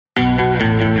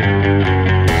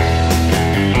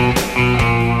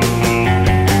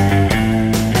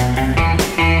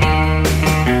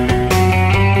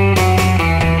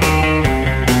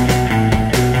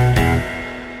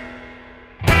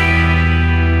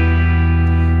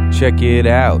check it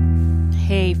out.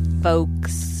 Hey,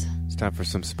 folks. It's time for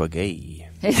some spaghetti.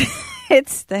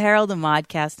 It's the Harold and Maude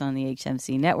on the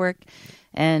HMC network.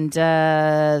 And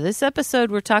this episode,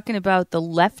 we're talking about The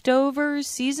Leftovers,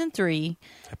 Season 3,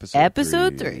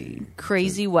 Episode 3,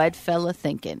 Crazy Whitefella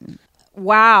Thinkin.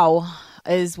 Wow,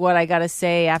 is what I got to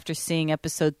say after seeing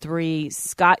Episode 3.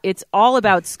 Scott, it's all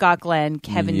about Scott Glenn,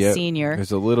 Kevin Sr.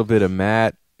 There's a little bit of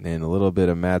Matt and a little bit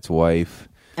of Matt's wife.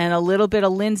 And a little bit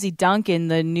of Lindsay Duncan,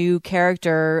 the new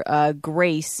character,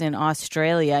 Grace, in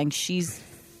Australia. And she's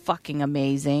fucking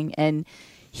amazing. And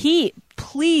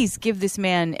please give this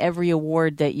man every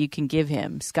award that you can give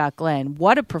him, Scott Glenn.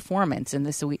 What a performance in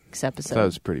this week's episode. That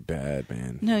was pretty bad,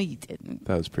 man. No, you didn't.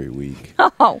 That was pretty weak.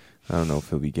 Oh. I don't know if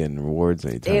he'll be getting rewards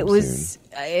anytime soon.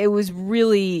 It was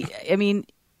really, I mean,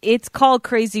 it's called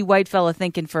Crazy Whitefella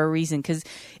Thinkin' for a reason. Because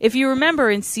if you remember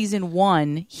in Season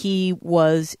 1, he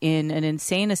was in an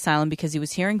insane asylum because he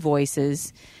was hearing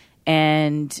voices.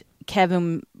 And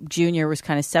Kevin Jr. was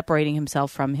kind of separating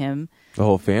himself from him. The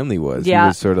whole family was. Yeah. He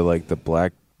was sort of like the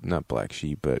not black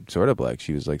sheep, but sort of black sheep.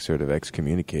 He was like sort of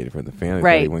excommunicated from the family.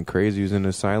 Right. He went crazy. He was in an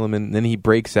asylum, and then he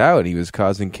breaks out. He was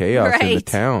causing chaos in the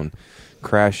town,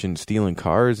 crashing, stealing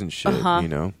cars and shit, you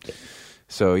know?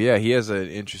 So, yeah, he has an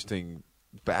interesting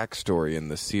backstory in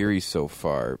the series so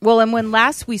far. Well, and when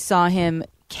last we saw him,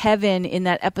 Kevin, in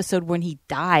that episode when he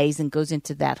dies and goes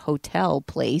into that hotel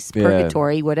place,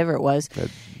 Purgatory, whatever it was,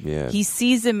 he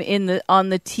sees him on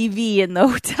the TV in the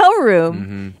hotel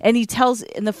room, and he tells,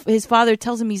 his father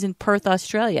tells him he's in Perth,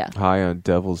 Australia. High on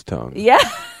devil's tongue. Yeah.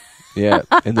 Yeah,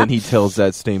 and then he tells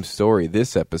that same story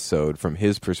this episode from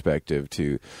his perspective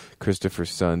to Christopher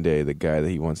Sunday, the guy that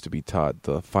he wants to be taught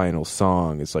the final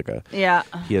song. It's like he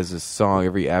has a song,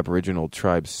 every Aboriginal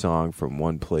tribe song from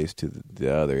one place to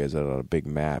the other. He has it on a big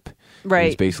map. Right. And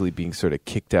he's basically being sort of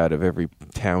kicked out of every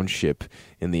township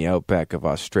in the outback of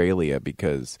Australia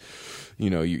because, you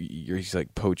know, he's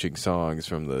like poaching songs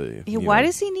from the... Why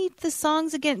does he need the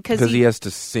songs again? Because he has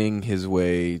to sing his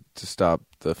way to stop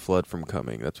the flood from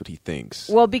coming. That's what he thinks.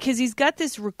 Well, because he's got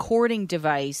this recording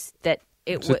device that...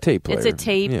 It's a tape player. It's a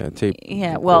tape. Yeah, a tape.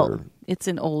 Yeah, well, it's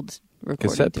an old recording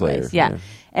cassette device. player. Yeah.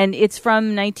 And it's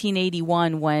from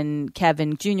 1981 when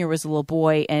Kevin Jr. was a little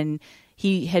boy, and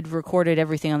he had recorded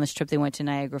everything on this trip. They went to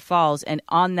Niagara Falls, and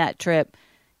on that trip,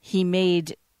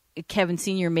 Kevin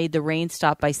Sr. made the rain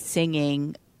stop by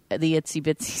singing the Itsy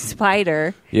Bitsy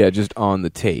Spider. Yeah, just on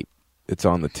the tape. It's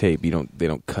on the tape. They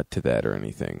don't cut to that or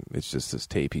anything. It's just this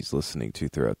tape he's listening to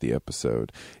throughout the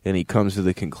episode. And he comes to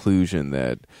the conclusion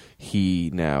that he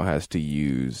now has to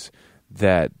use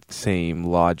that same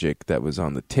logic that was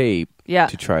on the tape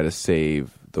to try to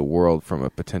save the world from a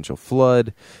potential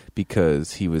flood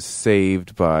because he was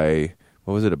saved by...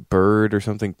 What was it, a bird or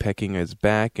something pecking his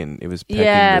back, and it was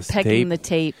pecking the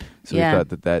tape. So we thought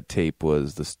that tape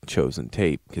was the chosen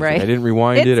tape. Right. I didn't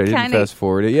rewind it. I didn't fast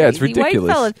forward it. Yeah, it's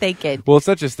ridiculous. Whitefella thinking. Well, it's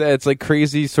not just that. It's like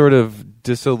crazy sort of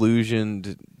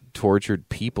disillusioned, tortured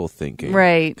people thinking.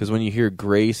 Right. Because when you hear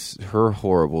Grace, her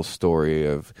horrible story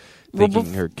of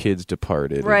thinking her kids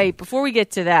departed. Right. Before we get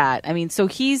to that, I mean, so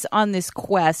he's on this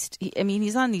quest.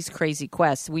 He's on these crazy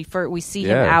quests. We see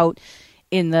him out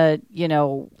in the,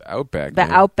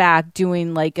 outback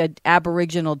doing like an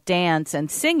Aboriginal dance and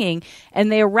singing,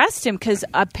 and they arrest him because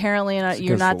apparently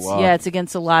it's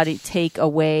against the law to take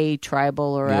away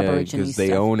tribal or Aboriginal because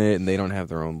they own it and they don't have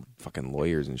their own fucking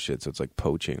lawyers and shit, so it's like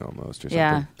poaching almost or something.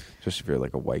 Yeah. Especially if you're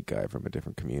like a white guy from a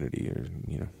different community or,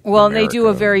 Well, America. And they do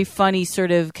a very funny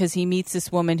sort of, because he meets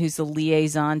this woman who's the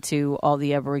liaison to all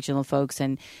the Aboriginal folks,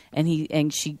 and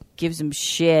she gives him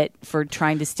shit for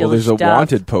trying to steal his stuff. There's a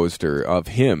wanted poster of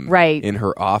him in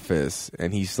her office,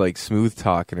 and he's like smooth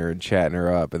talking her and chatting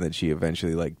her up, and then she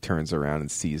eventually like turns around and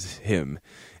sees him.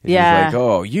 And he's like,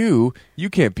 oh, you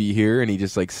can't be here. And he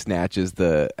just like snatches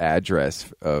the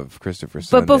address of Christopher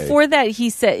Sunday. But before that,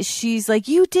 she's like,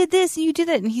 you did this and you did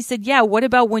that. And he said, yeah, what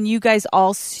about when you guys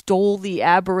all stole the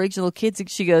Aboriginal kids? And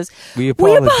she goes, we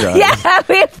apologize.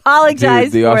 We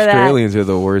apologize. Dude, the for Australians are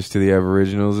the worst to the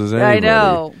Aboriginals as anybody. I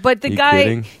know. But the guy,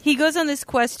 kidding? He goes on this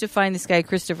quest to find this guy,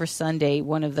 Christopher Sunday,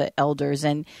 one of the elders.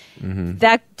 And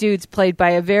that dude's played by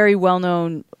a very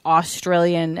well-known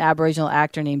Australian Aboriginal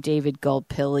actor named David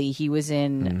Gulpilly. He was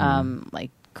in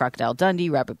like Crocodile Dundee,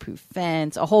 Rabbit Proof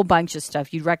Fence, a whole bunch of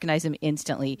stuff. You'd recognize him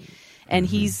instantly. And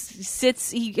he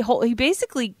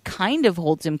basically kind of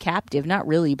holds him captive. Not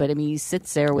really, but I mean, he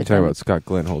sits there with him. You're talking about Scott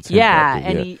Glenn holds him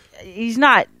captive. he's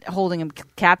not holding him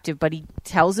captive, but he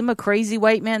tells him a crazy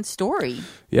white man's story.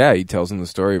 Yeah, he tells him the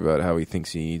story about how he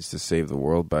thinks he needs to save the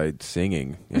world by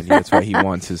singing. And that's why he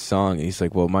wants his song. And he's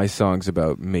like, well, my song's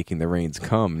about making the rains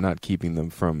come, not keeping them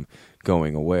from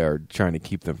going away or trying to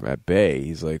keep them at bay.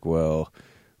 He's like, well,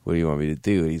 what do you want me to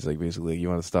do? And he's like, basically, you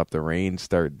want to stop the rain?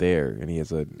 Start there. And he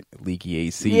has a leaky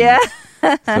AC. Yeah.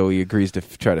 So he agrees to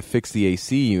try to fix the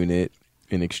AC unit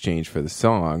in exchange for the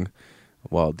song.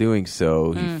 While doing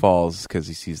so, he falls because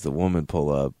he sees the woman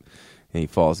pull up, and he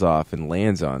falls off and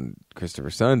lands on Christopher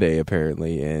Sunday,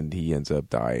 apparently, and he ends up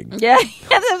dying. Yeah, he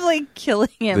ends up like killing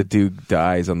him. The dude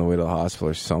dies on the way to the hospital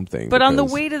or something. But on the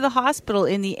way to the hospital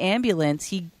in the ambulance,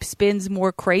 he spins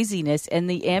more craziness, and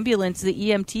the ambulance, the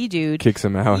EMT dude, kicks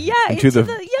him out into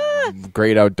the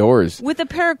great outdoors with a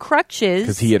pair of crutches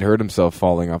because he had hurt himself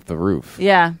falling off the roof.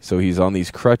 Yeah, so he's on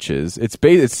these crutches.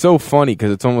 It's so funny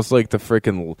because it's almost like the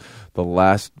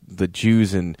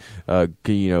Jews and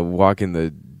walk in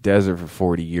the desert for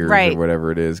 40 years or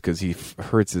whatever it is, because he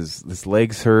hurts his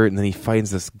legs hurt, and then he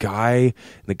finds this guy, and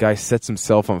the guy sets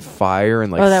himself on fire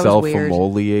and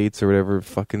self-immolates or whatever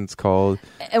fucking it's called.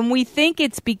 And we think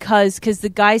it's because the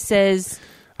guy says,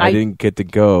 I didn't get to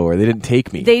go, or they didn't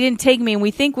take me. They didn't take me, and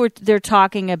we think they're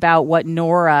talking about what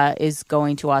Nora is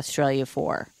going to Australia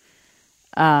for.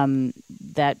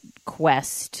 That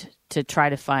quest to try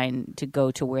to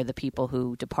go to where the people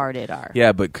who departed are.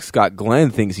 Yeah, but Scott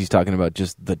Glenn thinks he's talking about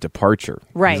just the departure.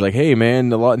 Right. He's like, hey, man,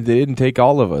 they didn't take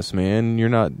all of us, man. You're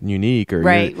not unique. Or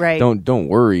right. Don't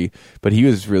worry. But he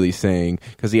was really saying,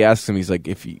 because he asks him, he's like,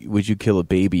 would you kill a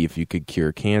baby if you could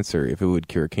cure cancer? If it would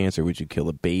cure cancer, would you kill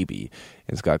a baby?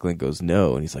 And Scott Glenn goes,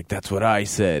 no. And he's like, that's what I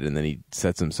said. And then he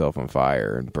sets himself on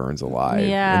fire and burns alive.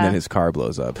 Yeah. And then his car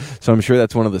blows up. So I'm sure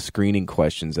that's one of the screening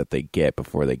questions that they get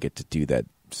before they get to do that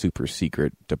super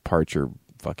secret departure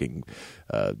fucking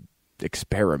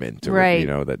experiment,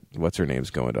 or that what's her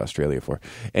name's going to Australia for.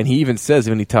 And he even says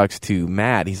when he talks to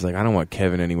Matt, he's like, I don't want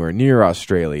Kevin anywhere near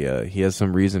Australia. He has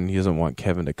some reason he doesn't want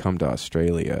Kevin to come to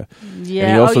Australia. Yeah.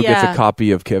 And he also gets a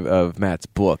copy of Matt's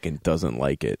book and doesn't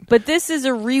like it. But this is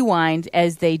a rewind,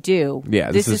 as they do.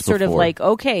 Yeah, this is sort of like,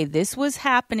 okay, this was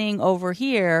happening over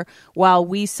here while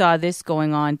we saw this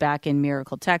going on back in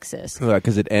Miracle, Texas.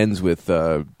 Because it ends with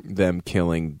them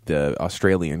killing the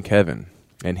Australian Kevin.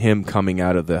 And him coming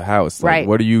out of the house, like,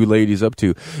 what are you ladies up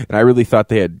to? And I really thought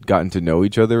they had gotten to know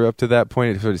each other up to that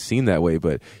point. It sort of seemed that way,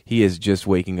 but he is just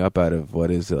waking up out of what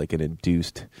is like an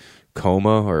induced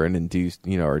coma or an induced,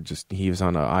 or just he was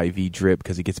on an IV drip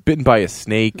because he gets bitten by a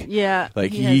snake. Yeah,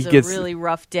 like he gets a really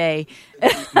rough day.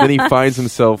 Then he finds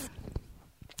himself.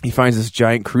 He finds this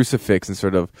giant crucifix and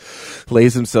sort of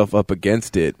lays himself up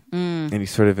against it, and he's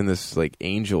sort of in this like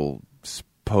angel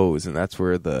pose, and that's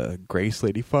where the Grace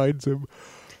lady finds him.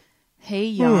 Hey,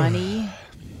 Yanni.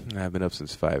 I've been up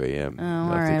since 5 a.m. Oh,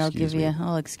 all right.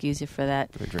 I'll excuse you for that.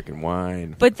 I've been drinking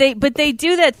wine. But they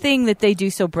do that thing that they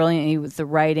do so brilliantly with the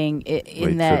writing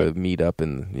that sort of meet up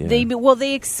and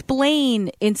they explain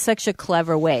in such a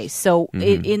clever way. So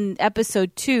in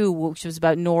episode 2, which was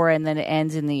about Nora, and then it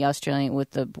ends in the Australian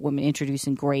with the women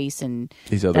introducing Grace and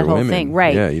these other that whole women. Thing,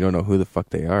 right? Yeah, you don't know who the fuck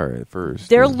they are at first.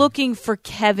 They're looking for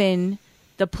Kevin,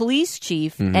 the police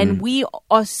chief, and we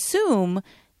assume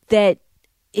that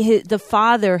the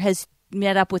father has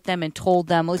met up with them and told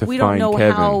them. Like, we don't know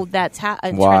Kevin. how that's why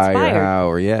transpired. Or how,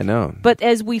 or no. But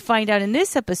as we find out in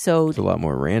this episode, it's a lot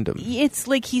more random. It's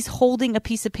like he's holding a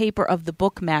piece of paper of the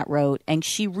book Matt wrote, and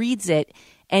she reads it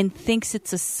and thinks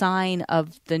it's a sign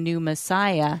of the new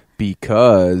Messiah.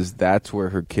 Because that's where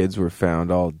her kids were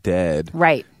found all dead.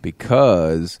 Right.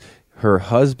 Because her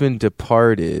husband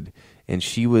departed, and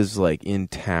she was like in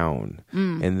town,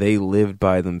 and they lived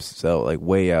by themselves, like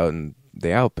way out in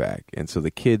the outback. And so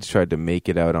the kids tried to make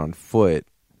it out on foot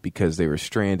because they were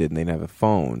stranded and they didn't have a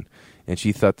phone. And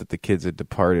she thought that the kids had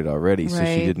departed already, so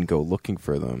she didn't go looking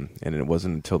for them. And it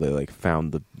wasn't until they like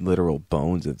found the literal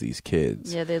bones of these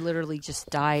kids. Yeah, they literally just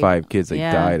died. 5 kids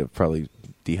died of probably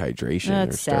dehydration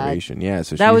or starvation. Sad. Yeah,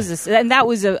 so that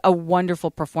was a wonderful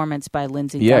performance by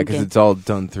Lindsay Duncan. Yeah, because it's all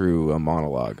done through a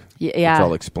monologue. Yeah, it's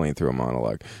all explained through a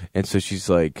monologue. And so she's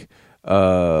like,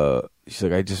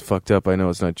 I just fucked up. I know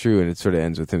it's not true. And it sort of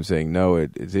ends with him saying, no,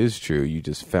 it is true. You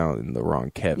just found the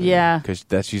wrong Kevin. Yeah.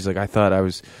 Because she's like, I thought I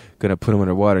was going to put him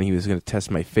underwater and he was going to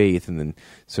test my faith and then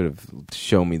sort of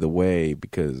show me the way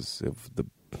because of the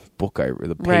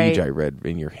page I read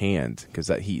in your hand.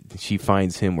 Because she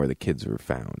finds him where the kids were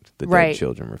found. The dead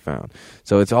children were found.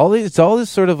 So it's all this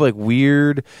sort of like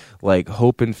weird, like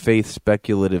hope and faith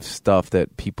speculative stuff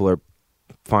that people are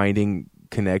finding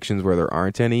connections where there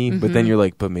aren't any, but then you're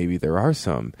like, but maybe there are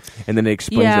some, and then it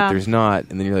explains that there's not,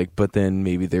 and then you're like, but then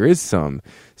maybe there is some.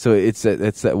 So it's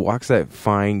that walks that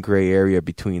fine gray area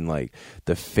between like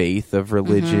the faith of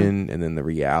religion and then the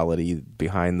reality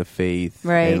behind the faith,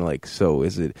 right? And like, so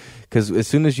is it? Because as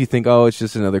soon as you think, oh, it's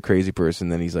just another crazy person,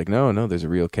 then he's like, no, there's a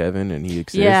real Kevin, and he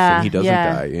exists, and he doesn't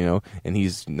die, you know, and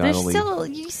he's not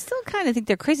only. You still kind of think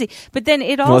they're crazy, but then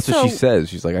it also. Well, that's what she says.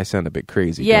 She's like, I sound a bit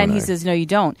crazy. Yeah, and he says, no, you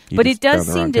don't. But it does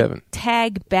seem to Kevin.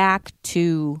 tag back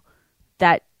to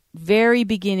that very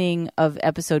beginning of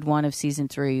episode 1 of season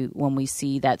 3 when we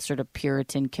see that sort of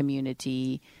Puritan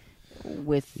community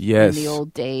with in the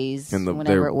old days, and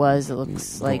whenever it was. It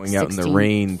looks like going out in the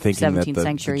rain, thinking that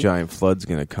the giant flood's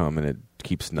going to come, and it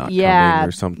keeps not coming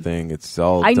or something. It's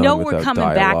all. I done know we're coming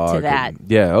back to that.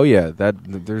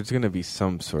 That there's going to be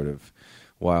some sort of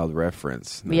wild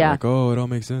reference. And like, oh, it all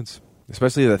makes sense.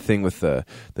 Especially the thing with the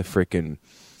freaking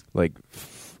like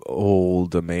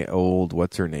old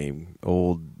what's her name,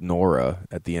 old Nora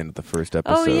at the end of the first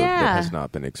episode that has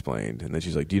not been explained, and then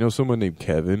she's like, do you know someone named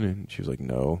Kevin? And she was like,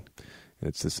 no. And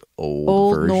it's this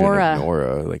old version of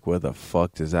Nora. Like, what the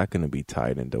fuck is that going to be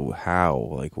tied into? How?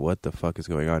 Like, what the fuck is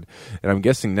going on? And I'm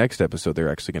guessing next episode they're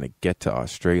actually going to get to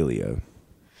Australia.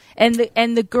 And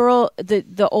the girl,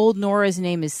 the old Nora's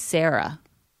name is Sarah.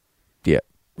 Yeah.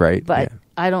 Right. But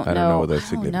I don't know the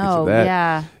significance of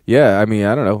that. Yeah. I mean,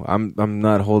 I don't know. I'm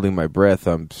not holding my breath.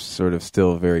 I'm sort of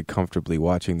still very comfortably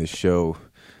watching the show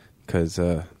because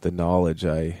the knowledge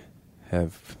I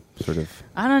have sort of.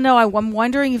 I don't know. I'm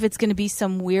wondering if it's going to be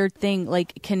some weird thing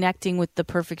like connecting with the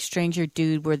Perfect Stranger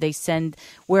dude,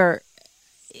 where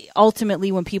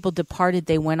ultimately when people departed,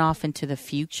 they went off into the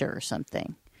future or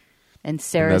something. And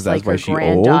Sarah's like her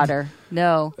granddaughter. Old?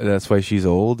 No, that's why she's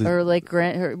old. Or like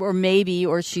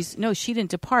she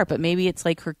didn't depart, but maybe it's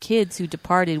like her kids who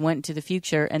departed went into the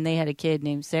future, and they had a kid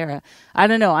named Sarah. I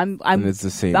don't know. I'm it's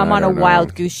the same, I'm on a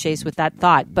wild goose chase with that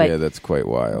thought, but yeah, that's quite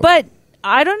wild. But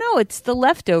I don't know. It's the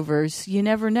leftovers. You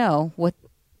never know what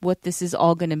this is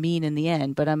all going to mean in the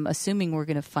end. But I'm assuming we're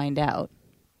going to find out.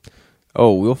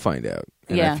 Oh, we'll find out.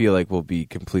 And I feel like we'll be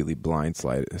completely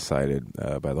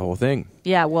blindsided by the whole thing.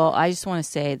 Yeah, well, I just want to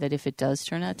say that if it does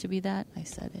turn out to be that, I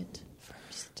said it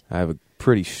first. I have a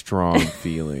pretty strong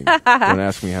feeling. Don't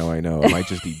ask me how I know. It might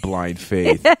just be blind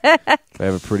faith. I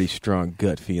have a pretty strong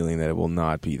gut feeling that it will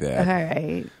not be that.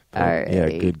 All right. Yeah,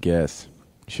 good guess.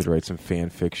 You should write some fan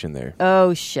fiction there.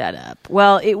 Oh, shut up.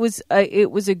 Well, it was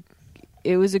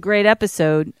a great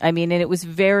episode. I mean, and it was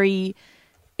very...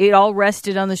 It all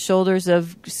rested on the shoulders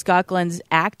of Scott Glenn's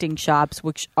acting chops,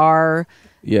 which are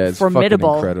it's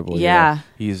formidable. Incredible. Yeah,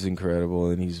 he's incredible,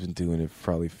 and he's been doing it for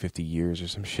probably 50 years or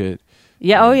some shit.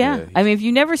 Yeah, I mean, if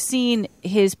you've never seen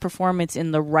his performance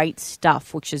in The Right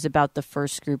Stuff, which is about the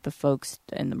first group of folks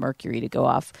in the Mercury to go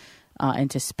off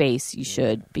into space, you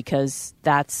should, because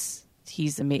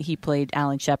he played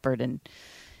Alan Shepard, and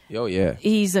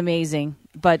he's amazing.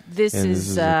 But this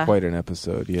is quite an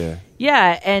episode, yeah.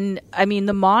 Yeah, and I mean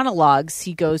the monologues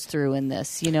he goes through in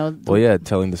this, you know.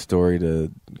 Telling the story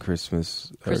to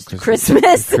Christmas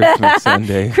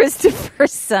Sunday, Christopher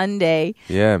Sunday.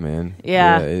 Yeah, man.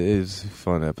 Yeah, it is a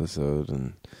fun episode,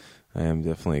 and I am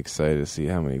definitely excited to see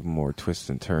how many more twists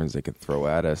and turns they can throw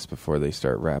at us before they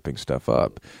start wrapping stuff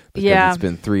up. Because it's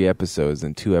been 3 episodes,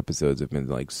 and 2 episodes have been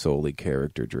like solely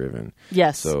character driven.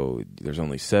 Yes. So there's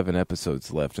only 7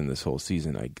 episodes left in this whole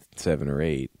season, like 7 or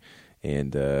 8,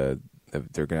 and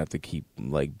they're gonna have to keep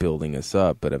like building us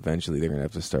up. But eventually, they're gonna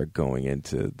have to start going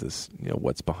into this,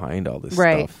 what's behind all this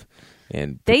stuff,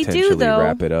 and potentially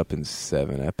wrap it up in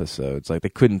 7 episodes. Like they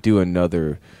couldn't do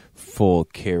another full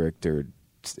character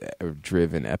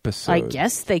driven episode. I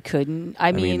guess they couldn't.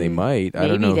 I mean, they might. I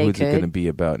don't know who's it going to be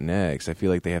about next. I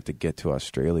feel like they have to get to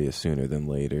Australia sooner than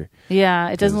later. Yeah,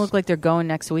 it doesn't look like they're going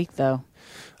next week, though.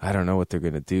 I don't know what they're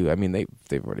going to do. I mean,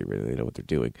 they've already really know what they're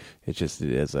doing. It's just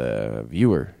as a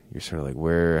viewer, you're sort of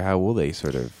like, how will they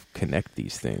sort of connect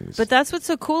these things? But that's what's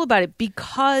so cool about it,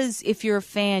 because if you're a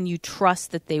fan, you trust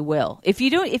that they will. If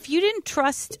you didn't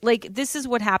trust, like, this is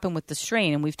what happened with The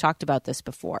Strain, and we've talked about this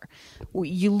before.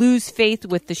 You lose faith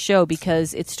with the show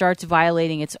because it starts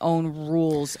violating its own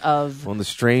rules of The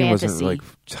Strain fantasy. wasn't like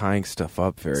tying stuff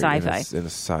up very sci-fi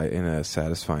in a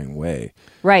satisfying way.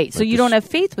 Right, like so you don't have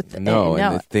faith with it. No,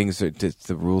 and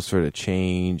the rules sort of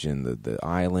change, and the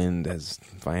island has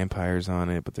vampires on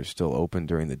it, but they're still open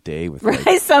during the day with right.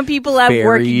 like, Some people have fairies.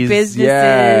 working businesses,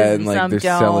 and like some they're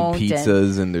don't. selling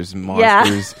pizzas and there's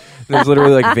monsters. There's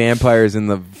literally like vampires in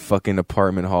the fucking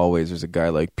apartment hallways. There's a guy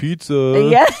like pizza.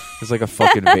 Yeah. It's like a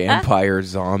fucking vampire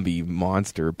zombie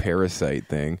monster parasite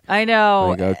thing. I know.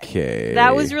 Like, okay.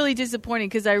 That was really disappointing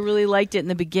because I really liked it in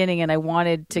the beginning and I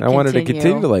wanted to to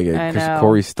continue to like it because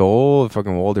Corey Stoll,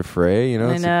 fucking Walter Frey,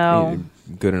 I know.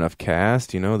 Good enough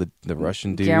cast, the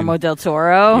Russian dude. Guillermo del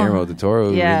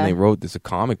Toro. Yeah. And they wrote this a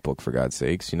comic book, for God's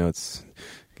sakes. It's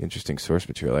interesting source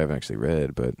material I haven't actually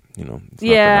read, but, it's not for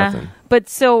nothing. But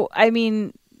so, I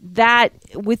mean, that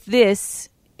with this,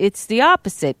 it's the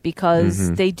opposite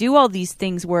because they do all these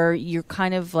things where you're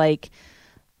kind of like,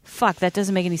 fuck, that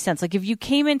doesn't make any sense. Like if you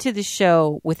came into the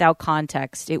show without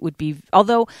context, it would be,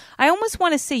 although I almost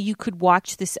want to say you could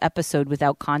watch this episode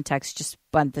without context just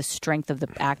by the strength of the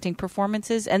acting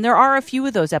performances. And there are a few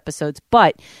of those episodes,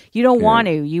 but you don't want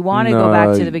to. You want to go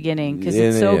back to the beginning because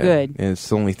it's so good. And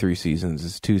it's only 3 seasons.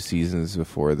 It's 2 seasons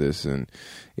before this. And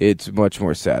it's much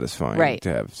more satisfying to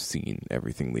have seen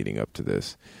everything leading up to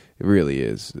this. It really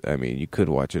is. I mean, you could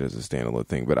watch it as a standalone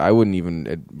thing, but I wouldn't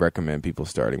even recommend people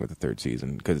starting with the 3rd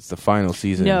season because it's the final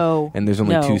season. No. And there's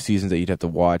only 2 seasons that you'd have to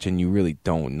watch, and you really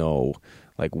don't know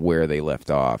like where they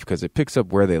left off because it picks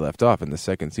up where they left off in the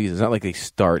 2nd season. It's not like they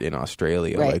start in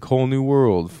Australia, like whole new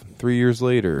world 3 years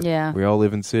later. Yeah. We all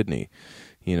live in Sydney,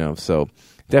 so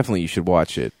definitely you should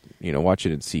watch it. Watch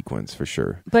it in sequence for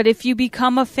sure. But if you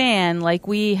become a fan like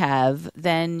we have,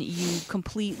 then you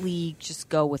completely just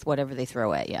go with whatever they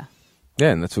throw at you. Yeah,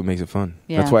 and that's what makes it fun.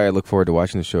 Yeah. That's why I look forward to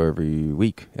watching the show every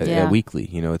week, weekly.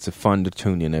 It's a fun to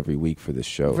tune in every week for this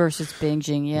show. Versus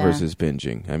binging, Versus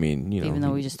binging. I mean, even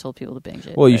though we just told people to binge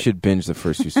it. Well, you should binge the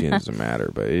first 2 seasons, doesn't matter.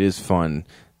 But it is fun,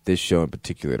 this show in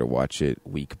particular, to watch it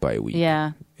week by week.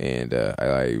 Yeah. And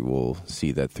I will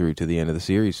see that through to the end of the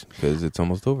series because it's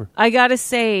almost over. I gotta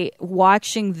say,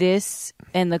 watching this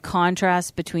and the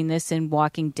contrast between this and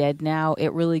Walking Dead now,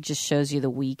 it really just shows you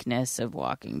the weakness of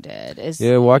Walking Dead.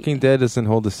 Walking Dead doesn't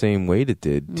hold the same weight it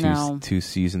did 2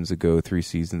 seasons ago, 3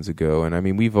 seasons ago. And I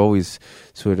mean, we've always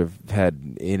sort of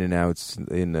had in and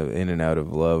out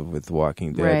of love with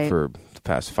Walking Dead for the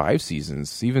past 5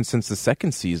 seasons, even since the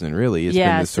 2nd season, really. It's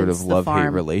been this sort of love-hate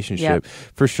relationship.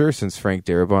 For sure, since Frank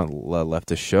Darabont left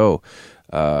the show.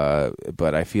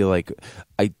 But I feel like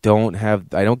I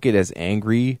don't get as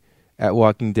angry at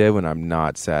Walking Dead when I'm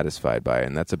not satisfied by it,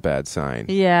 and that's a bad sign.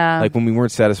 Yeah. Like when we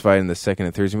weren't satisfied in the 2nd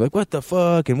and 3rd season, we're like, what the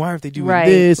fuck? And why aren't they doing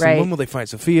this? And when will they find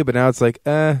Sophia? But now it's like,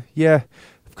 I've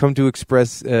come to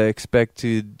expect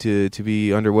to be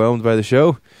underwhelmed by the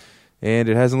show. And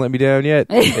it hasn't let me down yet.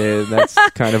 And that's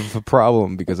kind of a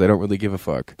problem because I don't really give a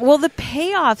fuck. Well, the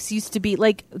payoffs used to be,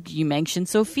 like you mentioned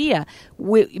Sophia,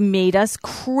 made us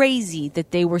crazy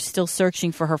that they were still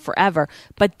searching for her forever.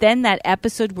 But then that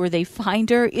episode where they find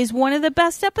her is one of the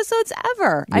best episode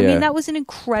ever. I mean, that was an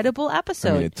incredible episode.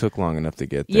 I mean, it took long enough to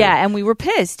get there. Yeah, and we were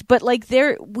pissed. But like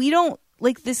we don't.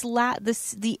 Like the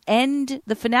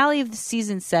finale of the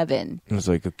season 7. It was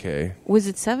like, okay. Was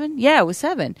it 7? Yeah, it was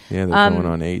 7. Yeah, they're going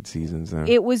on 8 seasons now.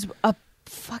 It was a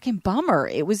fucking bummer.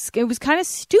 It was kind of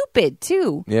stupid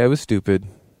too. Yeah, it was stupid.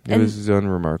 It was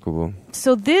unremarkable.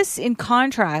 So this, in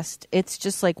contrast, it's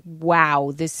just like,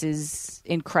 wow, this is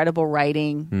incredible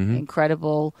writing,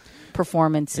 incredible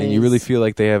performances. And you really feel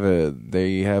like they have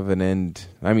an end.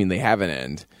 I mean, they have an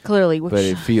end. Clearly, but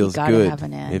it feels good. Have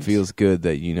an end. It feels good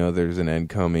that there's an end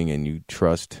coming, and you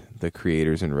trust the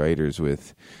creators and writers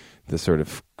with the sort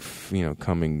of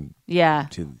coming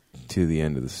to the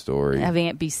end of the story, having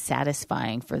it be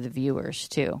satisfying for the viewers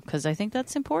too, because I think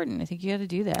that's important. I think you got to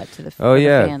do that to the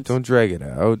fans. Don't drag it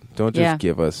out. Don't just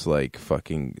give us like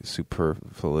fucking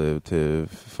superlative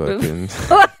fucking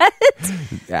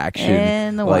action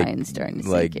and the wine's starting to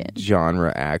sink in.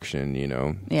 Genre action,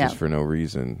 just for no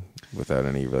reason without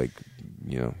any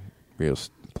real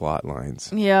plot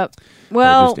lines. Yep.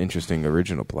 Well, just interesting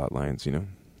original plot lines,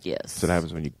 Yes. That's what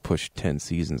happens when you push 10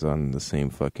 seasons on the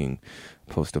same fucking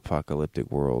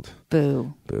post-apocalyptic world.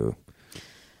 Boo. But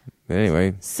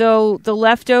anyway. So, The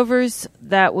Leftovers,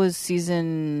 that was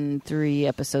season 3,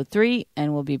 episode 3,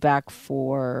 and we'll be back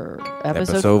for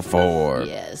episode 4.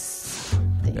 Yes.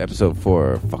 Episode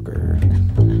 4,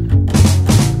 fucker.